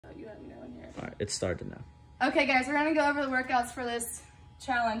let me know when you're ready. All right, it's started now. Okay guys, we're gonna go over the workouts for this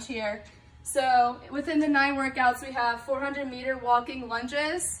challenge here. So within the 9 workouts, we have 400-meter walking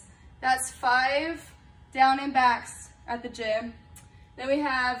lunges. That's 5 down and backs at the gym. Then we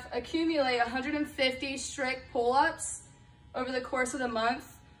have accumulate 150 strict pull-ups over the course of the month.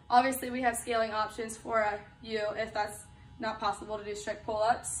 Obviously, we have scaling options for you if that's not possible to do strict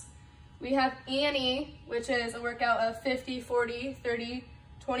pull-ups. We have Annie, which is a workout of 50, 40, 30,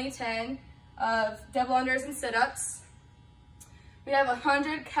 20, 10 of double unders and sit-ups. We have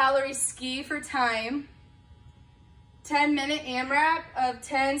 100-calorie ski for time, 10-minute AMRAP of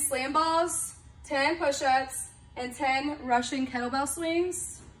 10 slam balls, 10 push-ups, and 10 Russian kettlebell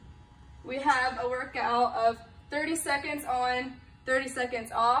swings. We have a workout of 30 seconds on, 30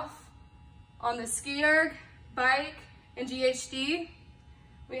 seconds off on the ski erg, bike, and GHD.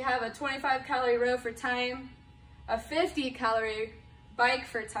 We have a 25-calorie row for time, a 50-calorie bike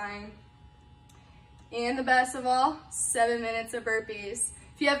for time, and the best of all, 7 minutes of burpees.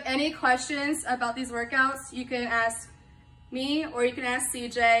 If you have any questions about these workouts, you can ask me or you can ask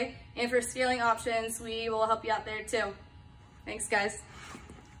CJ. And for scaling options, we will help you out there too. Thanks, guys.